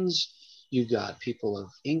Scandinavians, you got people of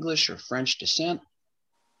English or French descent,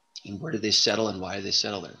 and where did they settle and why did they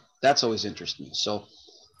settle there? That's always interested me. So,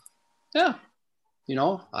 yeah, you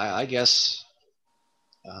know, I guess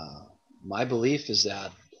my belief is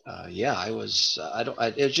that, it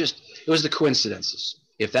was the coincidences.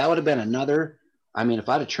 If that would have been another, I mean, if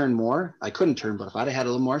I'd have turned more, I couldn't turn, but if I'd have had a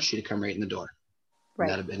little more, she'd have come right in the door. Right.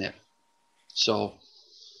 And that'd have been it. So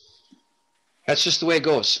that's just the way it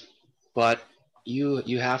goes. But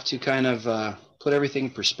you have to kind of put everything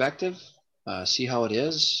in perspective, see how it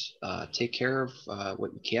is, take care of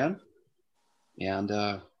what you can. And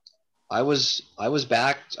I was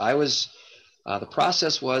back. The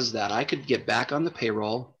process was that I could get back on the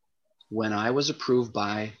payroll when I was approved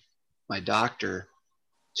by my doctor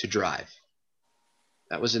to drive.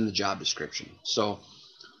 That was in the job description. So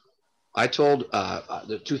I told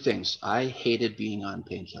the two things. I hated being on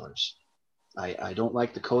painkillers. I don't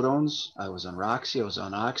like the codones. I was on Roxy. I was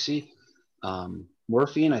on Oxy.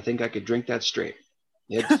 Morphine, I think I could drink that straight.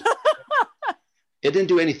 It didn't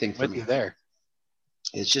do anything for With me. you there.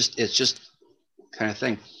 It's just kind of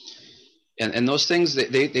thing. And those things,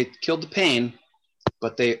 they killed the pain,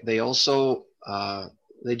 but they also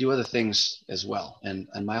they do other things as well.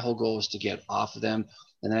 And my whole goal was to get off of them.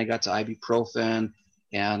 And then I got to ibuprofen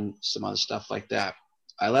and some other stuff like that.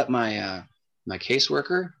 I let my my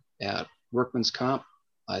caseworker at Workman's Comp,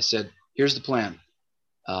 I said, here's the plan.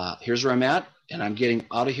 Here's where I'm at, and I'm getting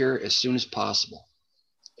out of here as soon as possible.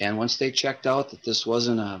 And once they checked out that this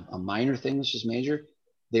wasn't a minor thing, this was major,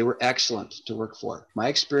 they were excellent to work for. My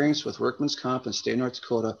experience with Workman's Comp in state of North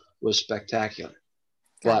Dakota was spectacular.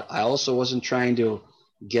 But I also wasn't trying to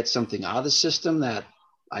get something out of the system that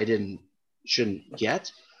I shouldn't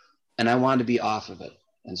get, and I wanted to be off of it.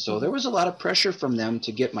 And so there was a lot of pressure from them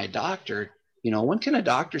to get my doctor. You know, when can a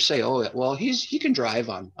doctor say, oh, well, he can drive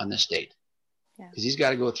on this date? Because he's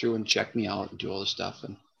got to go through and check me out and do all this stuff.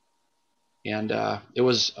 And it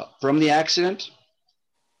was from the accident,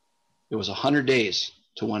 it was 100 days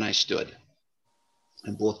to when I stood.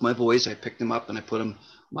 And both my boys, I picked them up and I put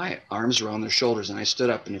my arms around their shoulders and I stood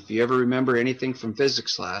up. And if you ever remember anything from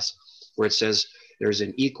physics class where it says there's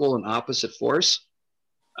an equal and opposite force,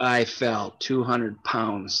 I fell 200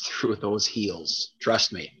 pounds through those heels.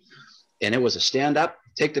 Trust me. And it was a stand up,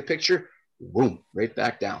 take the picture. boom, right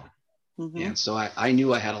back down. Mhm. And so I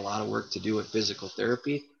knew I had a lot of work to do with physical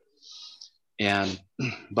therapy. And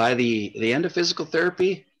by the end of physical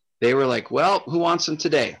therapy, they were like, well, who wants them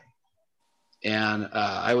today? And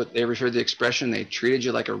they referred to the expression, they treated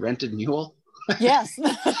you like a rented mule. Yes.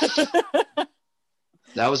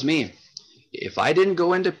 That was me. If I didn't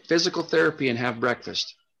go into physical therapy and have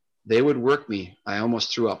breakfast, they would work me. I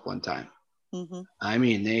almost threw up one time. Mhm. I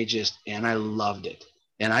mean, and I loved it.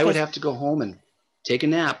 And I would have to go home and take a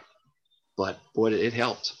nap, but boy, it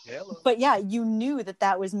helped. But yeah, you knew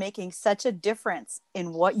that was making such a difference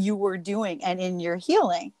in what you were doing and in your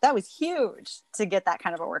healing. That was huge to get that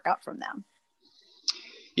kind of a workout from them.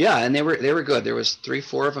 Yeah, and they were good. There was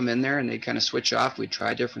 3-4 of them in there, and they kind of switch off. We'd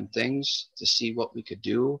try different things to see what we could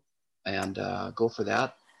do and go for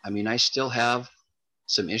that. I mean, I still have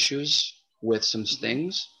some issues with some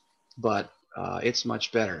things, but it's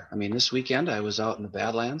much better. I mean, this weekend I was out in the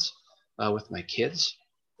Badlands with my kids,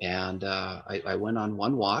 and I went on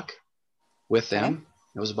one walk with them.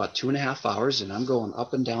 It was about 2.5 hours, and I'm going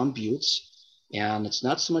up and down buttes, and it's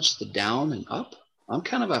not so much the down and up. I'm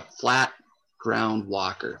kind of a flat ground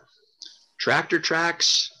walker. Tractor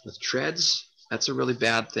tracks with treads, that's a really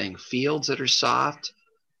bad thing. Fields that are soft,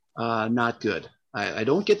 not good. I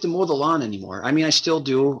don't get to mow the lawn anymore. I mean, I still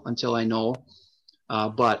do until I know.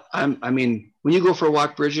 But I mean, when you go for a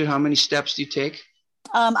walk, Bridget, how many steps do you take?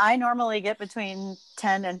 I normally get between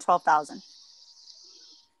 10 and 12,000.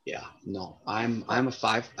 Yeah, no, I'm a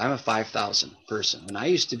 5,000 person. And I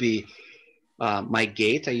used to be, my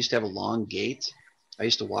gait, I used to have a long gait. I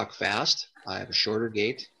used to walk fast. I have a shorter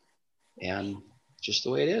gait, and just the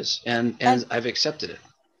way it is. And I've accepted it.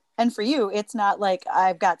 And for you, it's not like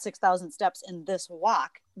I've got 6,000 steps in this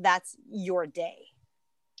walk. That's your day.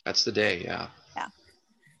 That's the day. Yeah. Yeah.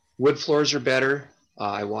 Wood floors are better.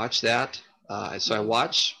 I watch that. So I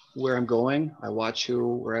watch where I'm going. I watch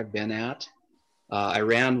where I've been at. I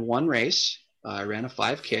ran one race. I ran a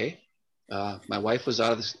 5K. My wife was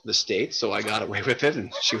out of the state, so I got away with it,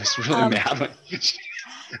 and she was really mad.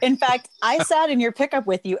 In fact, I sat in your pickup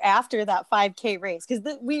with you after that 5K race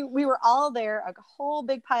because we were all there, a whole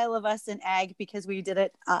big pile of us in ag because we did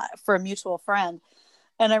it for a mutual friend.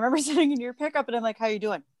 And I remember sitting in your pickup and I'm like, how you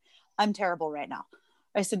doing? I'm terrible right now.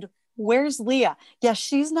 I said, where's Leah? Yeah,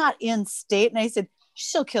 she's not in state. And I said,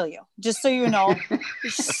 she'll kill you. Just so you know,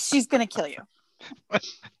 she's going to kill you.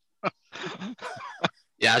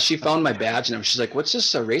 Yeah, she found my badge number. She's like, what's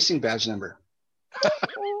this racing badge number?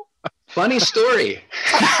 Funny story.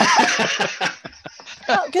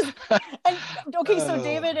 So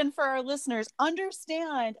David, and for our listeners,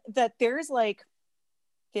 understand that there's like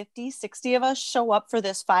 50, 60 of us show up for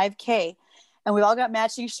this 5K and we all got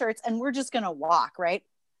matching shirts and we're just going to walk, right?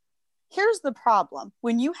 Here's the problem.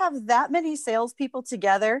 When you have that many salespeople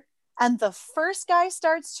together and the first guy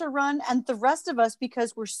starts to run and the rest of us,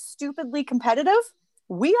 because we're stupidly competitive,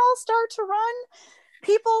 we all start to run.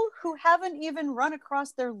 People who haven't even run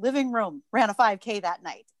across their living room ran a 5K that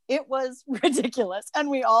night. It was ridiculous. And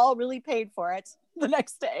we all really paid for it the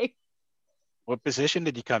next day. What position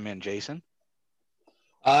did you come in, Jason?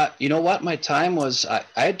 You know what? My time was, I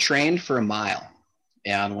had trained for a mile.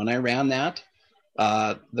 And when I ran that,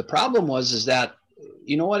 the problem is that,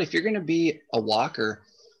 you know what, if you're going to be a walker,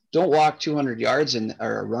 don't walk 200 yards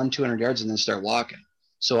or run 200 yards and then start walking.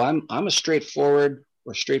 So I'm a straightforward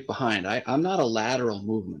or straight behind. I'm not a lateral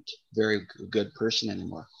movement, very good person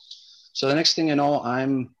anymore. So the next thing you know,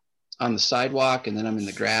 I'm on the sidewalk and then I'm in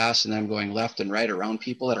the grass and then I'm going left and right around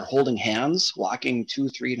people that are holding hands, walking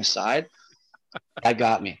 2-3 and aside. That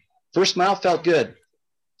got me. First mile felt good.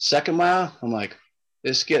 Second mile, I'm like,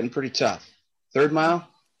 this is getting pretty tough. Third mile,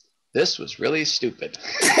 this was really stupid.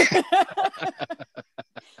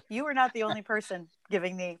 You were not the only person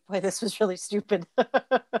giving me, boy, this was really stupid.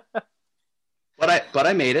 But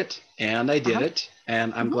I made it and I did it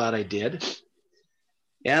and I'm glad I did.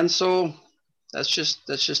 And so that's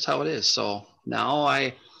just how it is. So now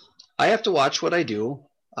I have to watch what I do.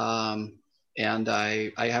 And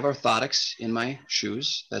I have orthotics in my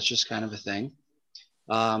shoes. That's just kind of a thing.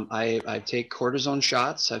 I take cortisone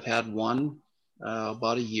shots. I've had one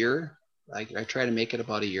about a year. I try to make it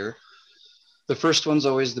about a year. The first one's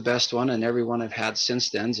always the best one, and every one I've had since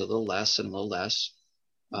then is a little less and a little less.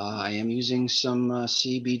 I am using some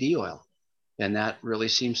CBD oil, and that really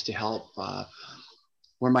seems to help.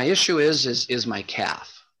 Where my issue is my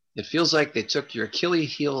calf. It feels like they took your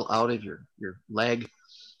Achilles heel out of your leg,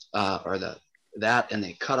 or that, and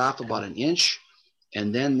they cut off about an inch,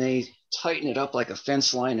 and then they tighten it up like a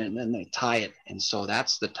fence line, and then they tie it. And so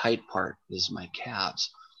that's the tight part, is my calves.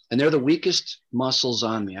 And they're the weakest muscles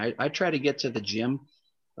on me. I try to get to the gym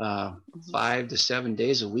 5 to 7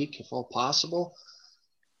 days a week, if all possible.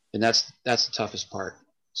 And that's the toughest part.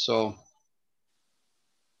 So,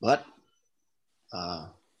 but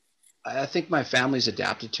I think my family's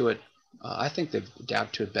adapted to it. I think they've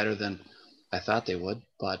adapted to it better than I thought they would.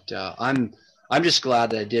 But I'm just glad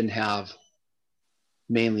that I didn't have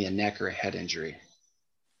mainly a neck or a head injury,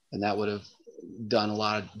 and that would have done a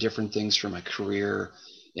lot of different things for my career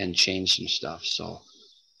and changed some stuff. So,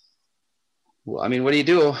 well, I mean, what do you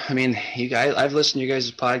do? I mean, you guys, I've listened to you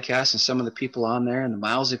guys' podcast and some of the people on there and the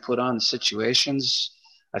miles they put on, the situations.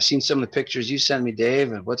 I've seen some of the pictures you sent me,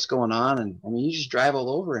 Dave, and what's going on. And I mean, you just drive all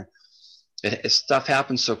over, and stuff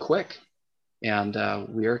happens so quick. And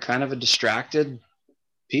we are kind of a distracted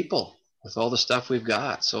people with all the stuff we've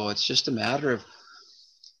got. So it's just a matter of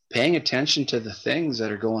paying attention to the things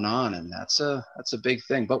that are going on. And that's a big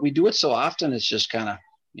thing. But we do it so often, it's just kind of,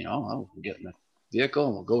 we'll get in the vehicle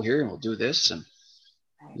and we'll go here and we'll do this. And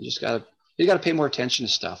you got to pay more attention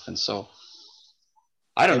to stuff. And so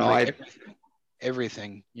I don't know.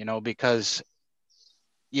 Everything, because,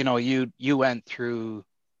 you went through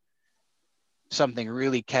something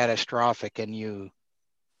really catastrophic and you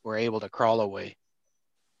were able to crawl away.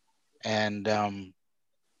 And,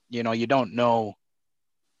 you don't know.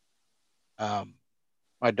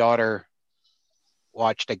 My daughter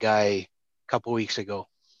watched a guy a couple weeks ago.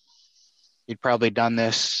 He'd probably done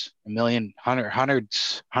this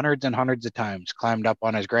hundreds and hundreds of times, climbed up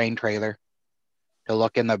on his grain trailer to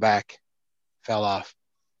look in the back, fell off.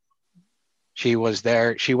 She was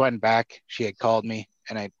there. She went back. She had called me.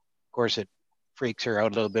 And of course, it freaks her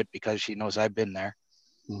out a little bit because she knows I've been there.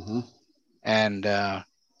 Mm-hmm. And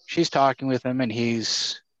she's talking with him, and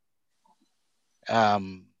he's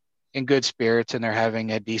in good spirits, and they're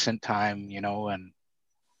having a decent time, and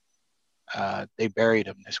they buried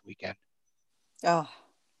him this weekend. Oh,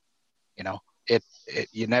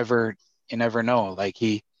 you never know. Like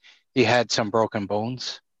he had some broken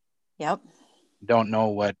bones. Yep. Don't know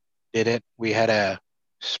what did it. We had a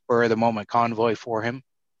spur of the moment convoy for him.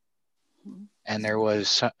 And there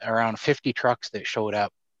was around 50 trucks that showed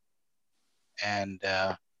up and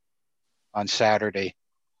on Saturday,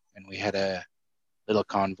 and we had a little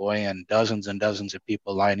convoy and dozens of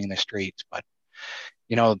people lining the streets. But,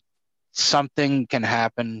 something can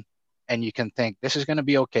happen and you can think this is going to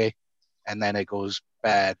be okay. And then it goes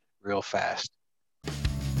bad real fast.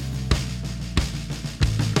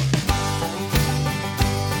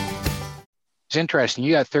 It's interesting.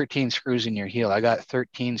 You got 13 screws in your heel. I got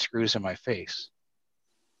 13 screws in my face.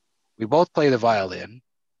 We both play the violin,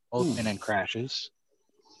 both been in crashes.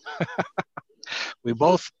 We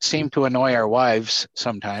both seem to annoy our wives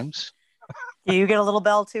sometimes. Do you get a little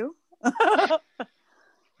bell too?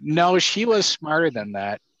 No, she was smarter than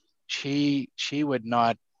that. She would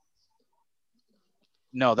not.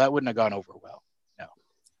 No, that wouldn't have gone over well. No.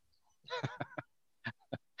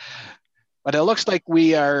 But it looks like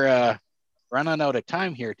we are running out of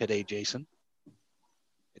time here today, Jason.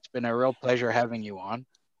 It's been a real pleasure having you on.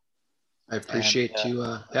 I appreciate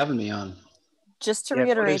you having me on. Just to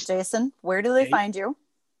reiterate, Jason, where do they find you?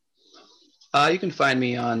 You can find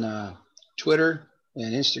me on Twitter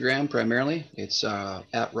and Instagram primarily. It's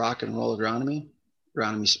at Rock and Roll Agronomy.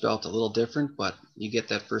 Agronomy spelled a little different, but you get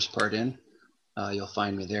that first part in, you'll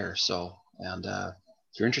find me there. So, and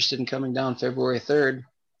if you're interested in coming down February 3rd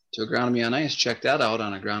to Agronomy on Ice, check that out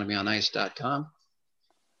on agronomyonice.com.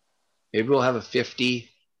 Maybe we'll have a 50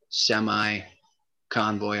 semi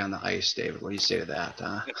convoy on the ice, David. What do you say to that?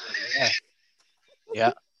 Huh?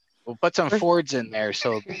 Yeah. We'll put some Fords in there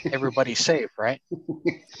so everybody's safe, right?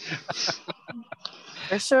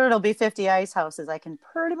 For sure it'll be 50 ice houses. I can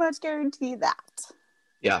pretty much guarantee that.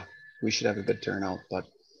 Yeah, we should have a good turnout, but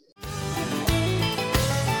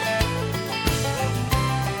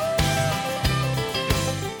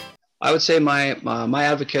I would say my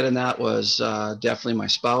advocate in that was definitely my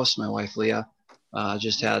spouse, my wife Leah.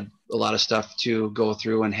 Just had a lot of stuff to go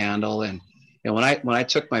through and handle, and when I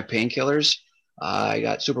took my painkillers, I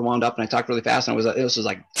got super wound up and I talked really fast, and it was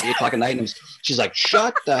like 8:00 at night, and she's like,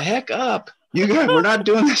 "Shut the heck up! You guys, we're not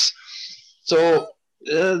doing this." So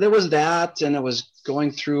there was that, and it was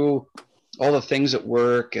going through all the things at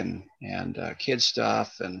work and kid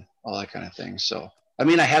stuff and all that kind of thing. So I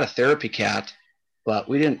mean, I had a therapy cat, but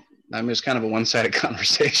we didn't. I mean, it was kind of a one-sided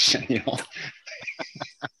conversation,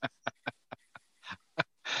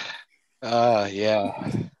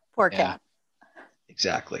 Yeah. Poor cat.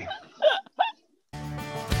 Exactly.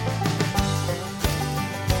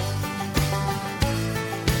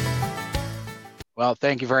 Well,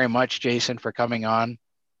 thank you very much, Jason, for coming on.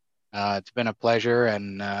 It's been a pleasure,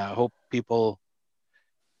 and hope people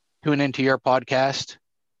tune into your podcast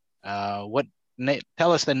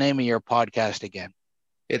Tell us the name of your podcast again.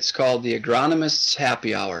 It's called the Agronomist's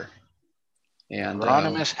Happy Hour. And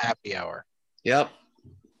Agronomist Happy Hour. Yep.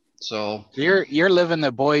 So you're living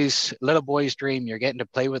the little boy's dream. You're getting to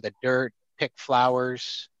play with the dirt, pick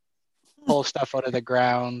flowers, pull stuff out of the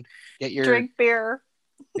ground, drink beer.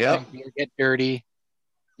 Yep. Get dirty.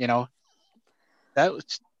 You know,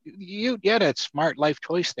 you had a smart life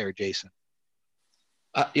choice there, Jason.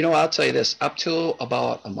 I'll tell you this. Up till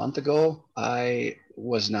about a month ago, I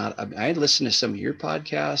had listened to some of your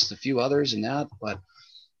podcasts, a few others and that, but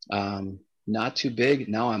not too big.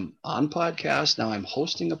 Now I'm on podcast. Now I'm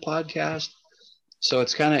hosting a podcast. So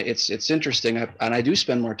it's interesting. I do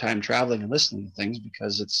spend more time traveling and listening to things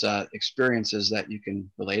because it's experiences that you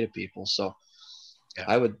can relate to people. So yeah.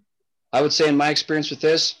 I would say in my experience with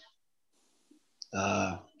this,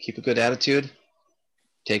 keep a good attitude,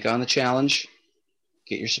 take on the challenge,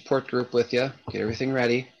 get your support group with you, get everything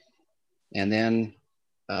ready, and then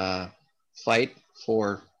fight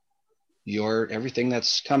for everything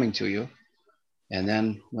that's coming to you. And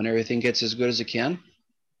then when everything gets as good as it can,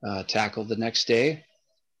 tackle the next day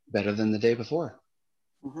better than the day before.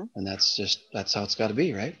 Mm-hmm. And that's how it's got to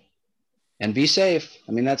be, right? And be safe.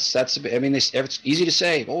 I mean, it's easy to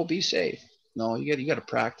say, oh, be safe. No, you got to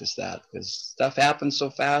practice that because stuff happens so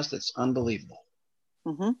fast. It's unbelievable.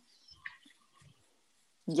 Mm-hmm.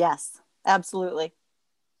 Yes, absolutely.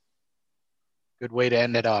 Good way to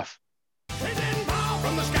end it off.